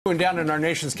going down in our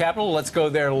nation's capital? Let's go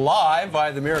there live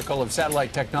by the miracle of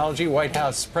satellite technology. White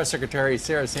House Press Secretary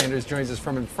Sarah Sanders joins us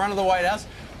from in front of the White House.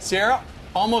 Sarah,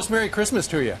 almost Merry Christmas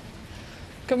to you.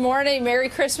 Good morning. Merry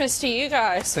Christmas to you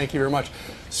guys. Thank you very much.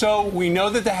 So we know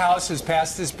that the House has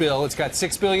passed this bill. It's got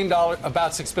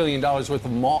about $6 billion worth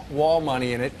of wall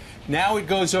money in it. Now it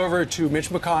goes over to Mitch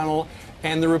McConnell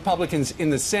and the Republicans in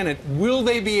the Senate. Will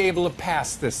they be able to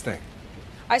pass this thing?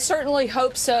 I certainly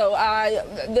hope so.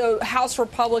 The House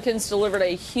Republicans delivered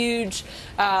a huge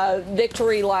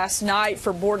victory last night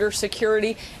for border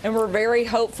security, and we're very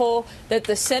hopeful that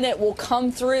the Senate will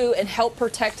come through and help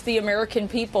protect the American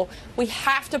people. We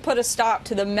have to put a stop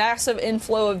to the massive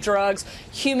inflow of drugs,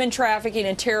 human trafficking,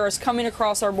 and terrorists coming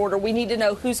across our border. We need to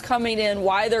know who's coming in,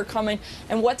 why they're coming,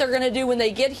 and what they're going to do when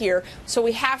they get here. So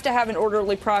we have to have an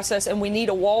orderly process, and we need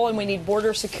a wall and we need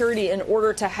border security in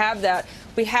order to have that.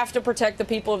 We have to protect the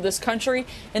people of this country,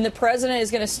 and the president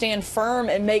is going to stand firm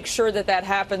and make sure that that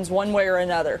happens one way or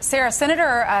another. Sarah,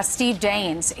 Senator Steve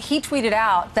Daines, he tweeted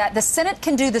out that the Senate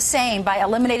can do the same by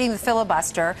eliminating the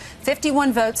filibuster,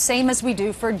 51 votes, same as we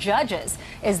do for judges.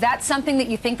 Is that something that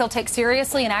you think they'll take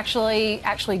seriously and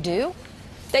actually do?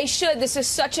 They should. This is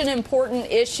such an important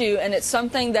issue, and it's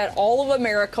something that all of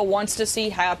America wants to see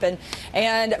happen.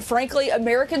 And frankly,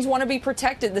 Americans want to be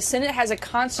protected. The Senate has a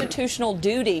constitutional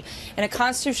duty and a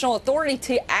constitutional authority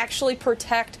to actually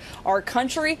protect our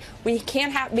country. We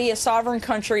can't be a sovereign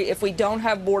country if we don't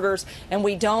have borders and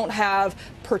we don't have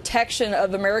protection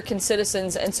of American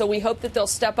citizens. And so we hope that they'll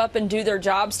step up and do their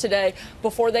jobs today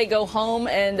before they go home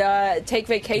and take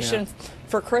vacation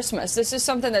for Christmas. This is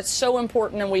something that's so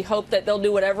important, and we hope that they'll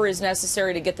do whatever is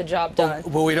necessary to get the job done.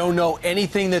 Well, we don't know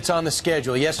anything that's on the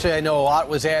schedule. Yesterday, I know a lot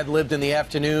was ad-libbed in the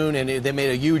afternoon, and they made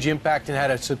a huge impact and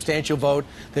had a substantial vote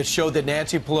that showed that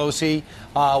Nancy Pelosi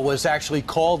was actually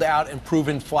called out and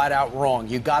proven flat out wrong.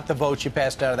 You got the vote, you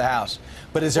passed out of the House.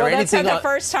 But is there anything? That's not the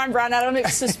first time, Brian. I don't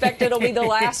suspect it'll be the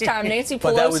last time. Nancy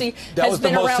Pelosi has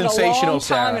been around a long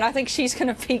time, and I think she's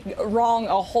going to be wrong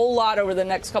a whole lot over the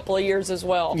next couple of years as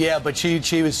well. Yeah, but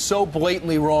she was so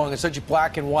blatantly wrong and such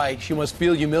black and white. She must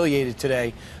feel humiliated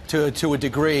today to a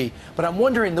degree. But I'm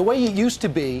wondering, the way it used to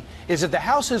be is that the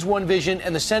House has one vision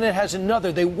and the Senate has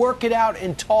another. They work it out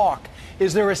and talk.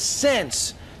 Is there a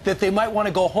sense that they might want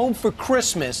to go home for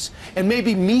Christmas and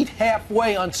maybe meet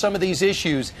halfway on some of these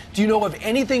issues? Do you know of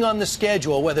anything on the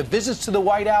schedule, whether visits to the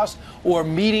White House or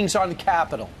meetings on the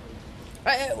Capitol?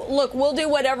 Look, we'll do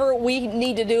whatever we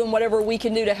need to do and whatever we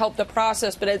can do to help the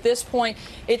process. But at this point,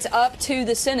 it's up to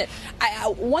the Senate.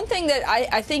 One thing that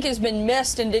I think has been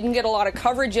missed and didn't get a lot of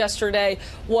coverage yesterday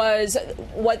was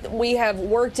what we have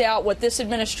worked out, what this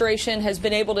administration has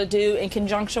been able to do in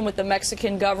conjunction with the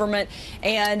Mexican government,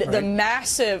 and the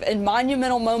massive and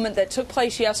monumental moment that took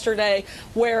place yesterday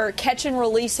where catch and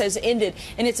release has ended.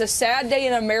 And it's a sad day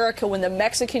in America when the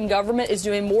Mexican government is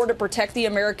doing more to protect the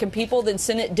American people than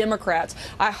Senate Democrats.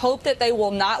 I hope that they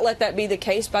will not let that be the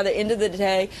case by the end of the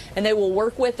day, and they will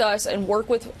work with us and work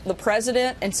with the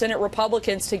president and Senate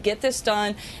Republicans to get this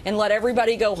done and let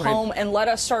everybody go home and let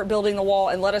us start building the wall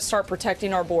and let us start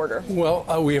protecting our border.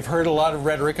 Well, we have heard a lot of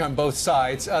rhetoric on both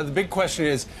sides. The big question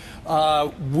is,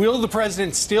 will the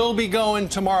president still be going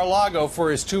to Mar-a-Lago for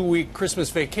his 2-week Christmas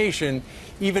vacation,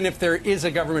 even if there is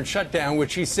a government shutdown,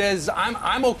 which he says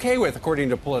I'm okay with,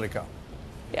 according to Politico?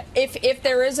 If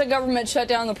there is a government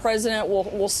shutdown, the president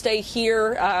will stay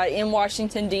here in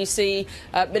Washington, D.C.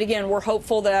 But again, we're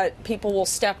hopeful that people will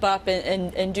step up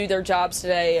and do their jobs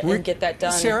today and get that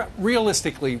done. Sarah,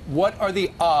 realistically, what are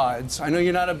the odds? I know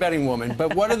you're not a betting woman,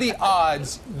 but what are the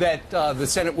odds that the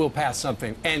Senate will pass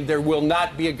something and there will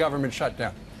not be a government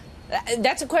shutdown?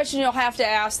 That's a question you'll have to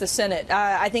ask the Senate.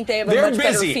 I think they have a much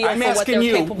better feel for what they're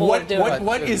capable of doing.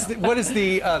 What is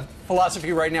the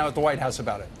philosophy right now at the White House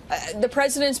about it? The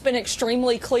president's been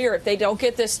extremely clear. If they don't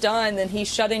get this done, then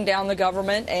he's shutting down the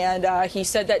government. And he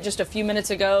said that just a few minutes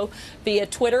ago via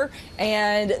Twitter.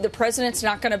 And the president's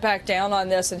not going to back down on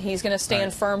this, and he's going to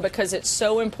stand firm because it's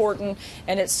so important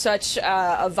and it's such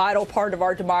a vital part of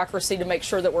our democracy to make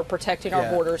sure that we're protecting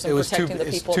our borders and protecting the people of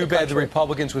the country. It's too bad the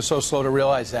Republicans were so slow to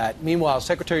realize that. Meanwhile,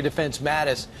 Secretary of Defense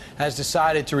Mattis has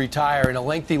decided to retire. In a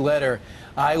lengthy letter,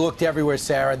 I looked everywhere,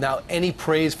 Sarah. Now, any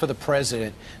praise for the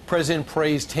president. President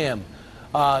praised him.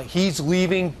 He's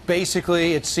leaving,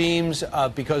 basically, it seems,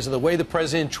 because of the way the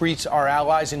president treats our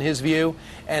allies, in his view,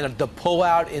 and the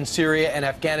pullout in Syria and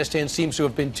Afghanistan seems to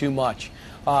have been too much.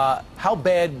 How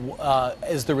bad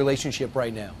is the relationship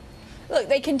right now? Look,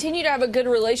 they continue to have a good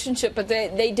relationship, but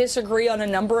they disagree on a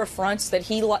number of fronts that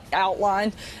he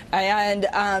outlined. And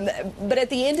but at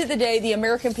the end of the day, the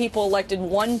American people elected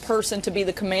one person to be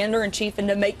the commander-in-chief and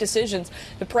to make decisions.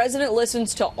 The president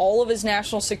listens to all of his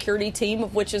national security team,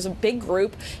 of which is a big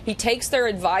group. He takes their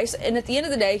advice, and at the end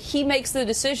of the day, he makes the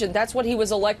decision. That's what he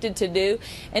was elected to do.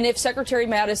 And if Secretary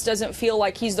Mattis doesn't feel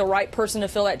like he's the right person to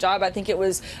fill that job, I think it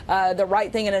was the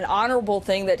right thing and an honorable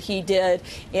thing that he did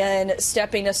in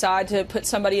stepping aside to put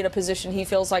somebody in a position he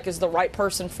feels like is the right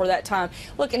person for that time.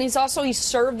 Look, and he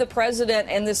served the president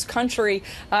and this country.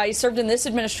 He served in this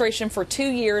administration for 2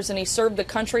 years, and he served the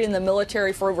country and the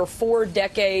military for over 4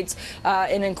 decades.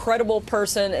 An incredible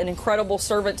person, an incredible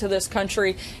servant to this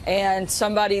country, and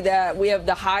somebody that we have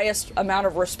the highest amount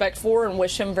of respect for and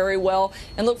wish him very well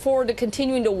and look forward to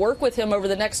continuing to work with him over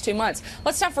the next 2 months.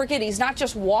 Let's not forget, he's not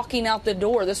just walking out the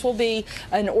door. This will be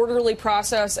an orderly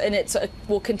process, and it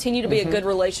will continue to be a good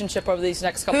relationship over these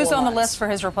next couple of months. Who's on the list for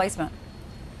his replacement?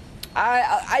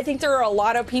 I think there are a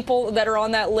lot of people that are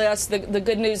on that list. The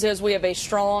good news is we have a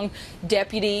strong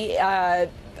deputy at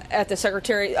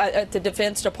the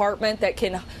Defense Department that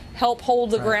can help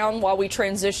hold the ground while we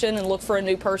transition and look for a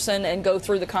new person and go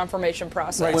through the confirmation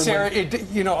process. Right, Sarah,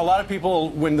 a lot of people,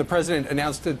 when the president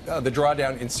announced the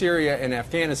drawdown in Syria and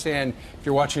Afghanistan, if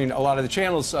you're watching a lot of the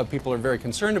channels, people are very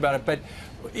concerned about it. But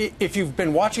if you've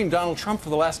been watching Donald Trump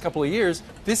for the last couple of years,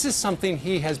 this is something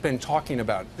he has been talking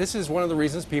about. This is one of the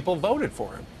reasons people voted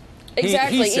for him.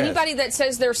 Exactly. Anybody that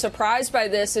says they're surprised by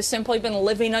this has simply been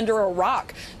living under a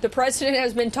rock. The president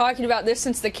has been talking about this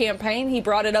since the campaign. He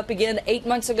brought it up again 8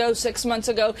 months ago, 6 months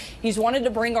ago. He's wanted to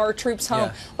bring our troops home.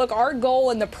 Yeah. Look, our goal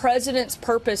and the president's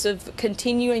purpose of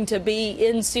continuing to be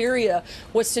in Syria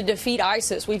was to defeat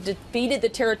ISIS. We've defeated the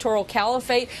territorial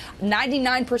caliphate.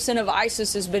 99% of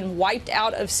ISIS has been wiped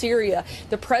out of Syria.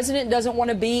 The president doesn't want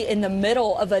to be in the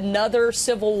middle of another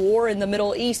civil war in the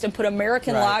Middle East and put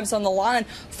American lives on the line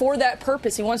for that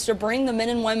purpose. He wants to bring the men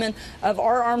and women of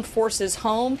our armed forces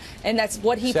home, and that's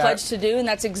what he pledged to do, and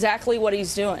that's exactly what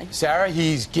he's doing. Sarah,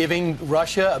 he's giving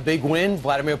Russia a big win.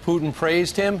 Vladimir Putin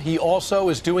praised him. He also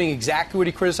is doing exactly what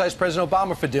he criticized President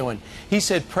Obama for doing. He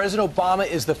said President Obama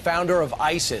is the founder of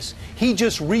ISIS. He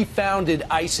just refounded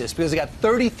ISIS because they got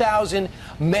 30,000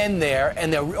 men there,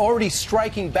 and they're already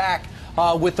striking back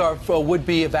with our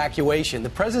would-be evacuation. The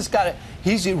president's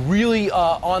he's really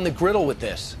on the griddle with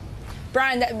this.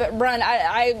 Brian,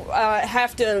 I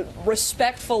have to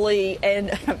respectfully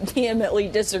and vehemently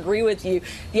disagree with you.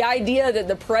 The idea that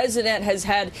the president has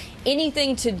had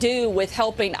anything to do with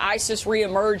helping ISIS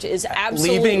reemerge is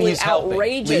absolutely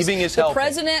outrageous. The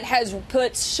president has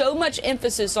put so much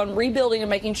emphasis on rebuilding and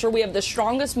making sure we have the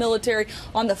strongest military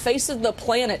on the face of the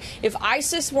planet. If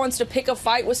ISIS wants to pick a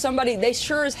fight with somebody, they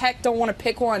sure as heck don't want to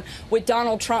pick one with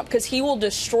Donald Trump, because he will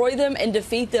destroy them and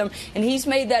defeat them, and he's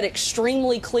made that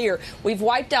extremely clear. We've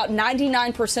wiped out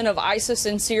 99% of ISIS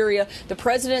in Syria. The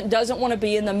president doesn't want to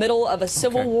be in the middle of a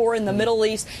civil war in the Middle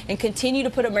East and continue to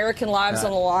put American lives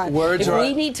on the line. If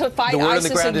we need to fight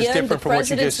ISIS again, the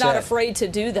president's not afraid to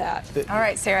do that. All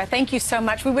right, Sarah, thank you so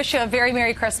much. We wish you a very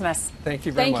Merry Christmas. Thank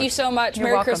you very much. Thank you so much. You're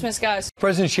Merry welcome. Christmas, guys. The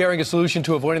president's sharing a solution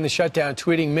to avoiding the shutdown,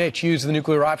 tweeting, "Mitch, use the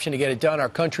nuclear option to get it done. Our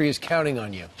country is counting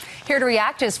on you." Here to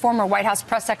react is former White House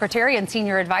press secretary and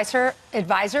senior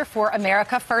advisor for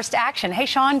America First Action. Hey,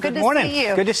 Sean, good to see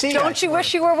you. Good to see you. Don't you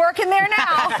wish you were working there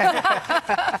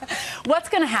now? What's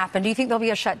going to happen? Do you think there'll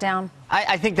be a shutdown?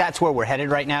 I think that's where we're headed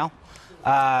right now.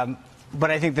 But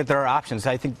I think that there are options.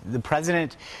 I think the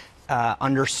president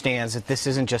understands that this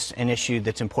isn't just an issue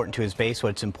that's important to his base, but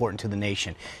it's important to the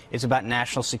nation. It's about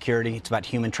national security. It's about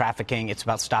human trafficking. It's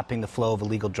about stopping the flow of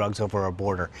illegal drugs over our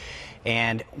border.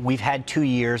 And we've had 2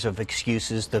 years of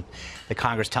excuses, the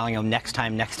Congress telling him next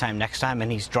time,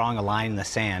 and he's drawing a line in the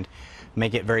sand.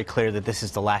 Make it very clear that this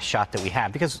is the last shot that we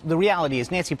have. Because the reality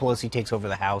is Nancy Pelosi takes over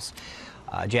the House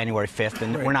January 5th,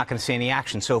 and we're not going to see any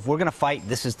action. So if we're going to fight,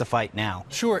 this is the fight now.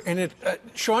 Sure. And,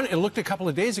 Sean, it looked a couple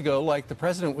of days ago like the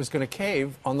president was going to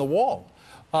cave on the wall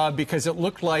because it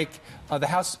looked like the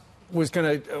House was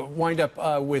going to wind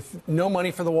up with no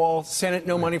money for the wall, Senate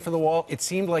no money for the wall. It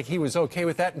seemed like he was okay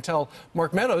with that until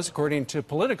Mark Meadows, according to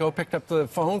Politico, picked up the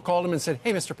phone, called him and said,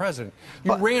 "Hey, Mr. President,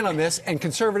 you ran on this, and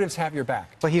conservatives have your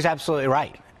back." But he's absolutely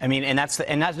right. I mean, and that's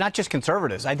not just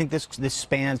conservatives. I think this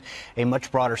spans a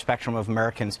much broader spectrum of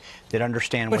Americans that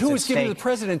understand what's at stake. But who was giving the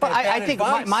president that I think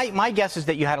advice? my guess is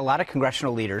that you had a lot of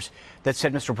congressional leaders that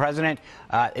said, Mr. President,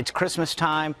 it's Christmas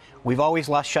time. We've always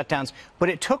lost shutdowns. But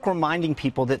it took reminding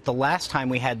people that the last time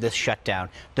we had this shutdown,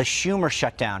 the Schumer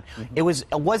shutdown, it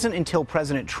wasn't until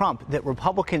President Trump that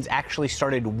Republicans actually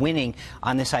started winning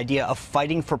on this idea of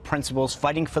fighting for principles,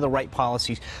 fighting for the right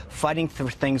policies, fighting for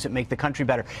things that make the country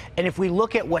better. And if we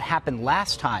look at what happened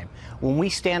last time, when we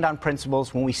stand on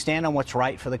principles, when we stand on what's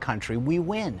right for the country, we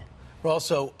win.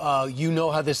 Also, you know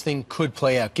how this thing could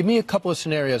play out. Give me a couple of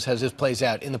scenarios as this plays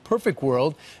out. In the perfect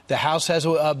world, the House has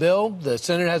a bill, the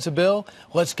Senate has a bill.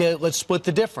 Let's split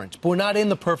the difference. But we're not in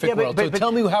the perfect world. So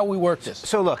tell me how we work this.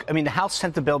 So look, I mean, the House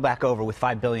sent the bill back over with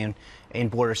 $5 billion in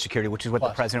border security, which is what the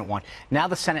president wanted. Now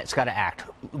the Senate's got to act.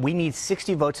 We need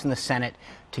 60 votes in the Senate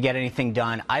to get anything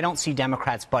done. I don't see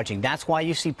Democrats budging. That's why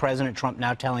you see President Trump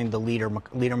now telling the leader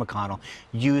McConnell,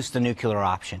 use the nuclear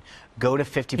option. Go to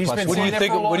 50 plus 1. What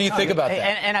do you think about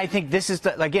that? And I think this is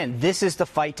the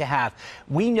fight to have.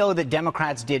 We know that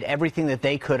Democrats did everything that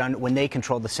they could when they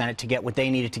controlled the Senate to get what they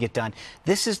needed to get done.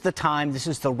 This is the time. This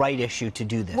is the right issue to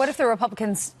do this. What if the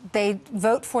Republicans, they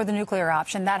vote for the nuclear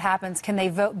option? That happens. Can they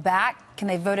vote back? Can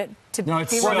they vote it to be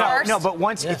reversed? No,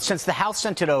 but since the House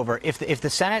sent it over, if the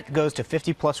Senate goes to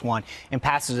 50 plus 1 and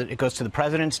passes it, it goes to the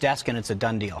president's desk and it's a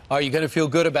done deal. Are you going to feel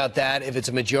good about that if it's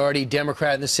a majority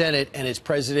Democrat in the Senate and it's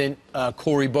President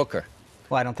Cory Booker?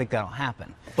 Well, I don't think that'll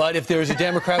happen. But if there's a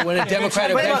Democrat, when a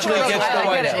Democrat eventually gets the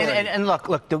White House. And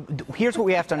look, here's what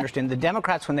we have to understand. The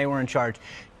Democrats, when they were in charge,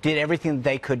 did everything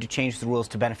they could to change the rules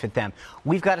to benefit them.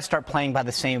 We've got to start playing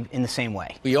in the same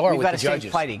way. We are We've with got the to judges. stay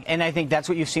fighting. And I think that's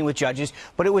what you've seen with judges.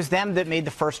 But it was them that made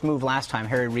the first move last time,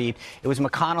 Harry Reid. It was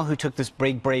McConnell who took this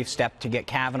big, brave step to get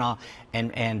Kavanaugh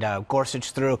and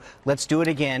Gorsuch through. Let's do it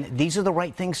again. These are the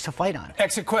right things to fight on.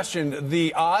 Exit question.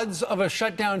 The odds of a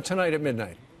shutdown tonight at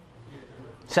midnight?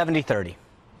 70-30.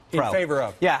 In favor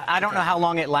of? Yeah, I don't know how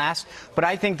long it lasts, but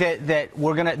I think that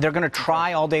they're gonna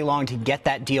try all day long to get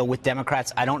that deal with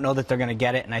Democrats. I don't know that they're gonna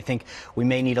get it, and I think we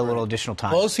may need a little additional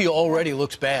time. Pelosi already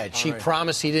looks bad. She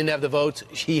promised he didn't have the votes.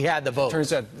 She had the votes.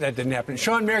 Turns out that didn't happen.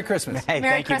 Sean, Merry Christmas. Hey,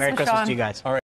 thank you. Merry Christmas to you guys. All right.